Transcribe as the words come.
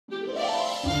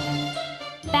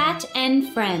Cat and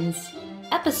Friends,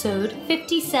 Episode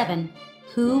 57,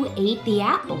 Who Ate the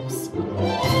Apples?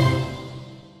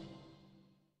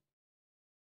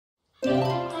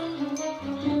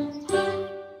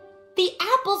 The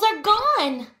apples are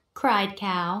gone, cried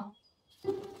Cow.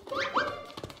 Who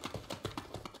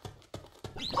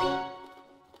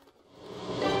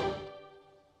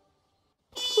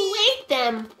ate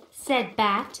them? Said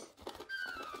Bat.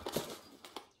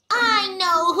 I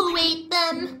know who ate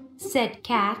them, Said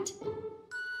Cat.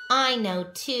 I know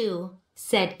too,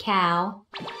 Said Cow.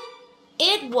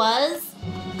 It was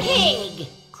Pig,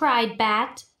 cried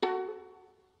Bat.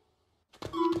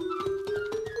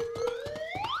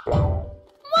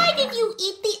 Why did you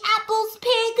eat the apples,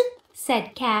 Pig?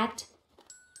 Said Cat.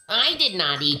 I did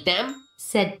not eat them,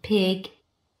 Said Pig.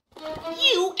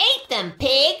 You ate them,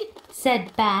 Pig.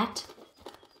 Said Bat.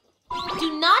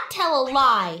 Do not tell a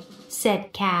lie,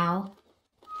 Said Cow.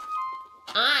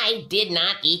 I did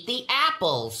not eat the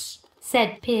apples.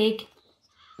 Said Pig.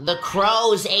 The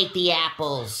crows ate the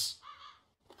apples.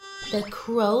 The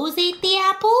crows ate the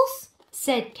apples?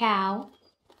 Said Cow.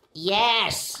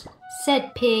 Yes,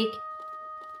 Said Pig.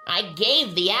 I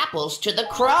gave the apples to the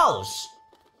crows.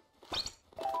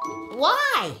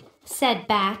 Why? Said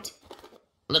Bat.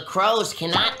 The crows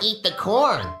cannot eat the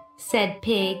corn, Said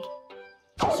Pig.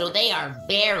 so they are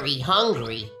very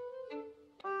hungry.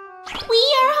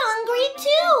 We are hungry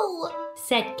too,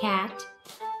 Said Cat.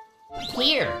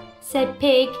 Here, Said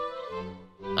Pig.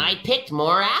 I picked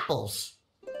more apples.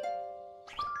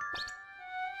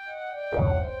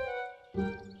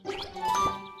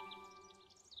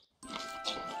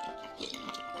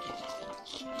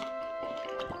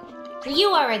 You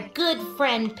are a good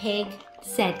friend, Pig.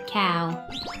 Said Cow.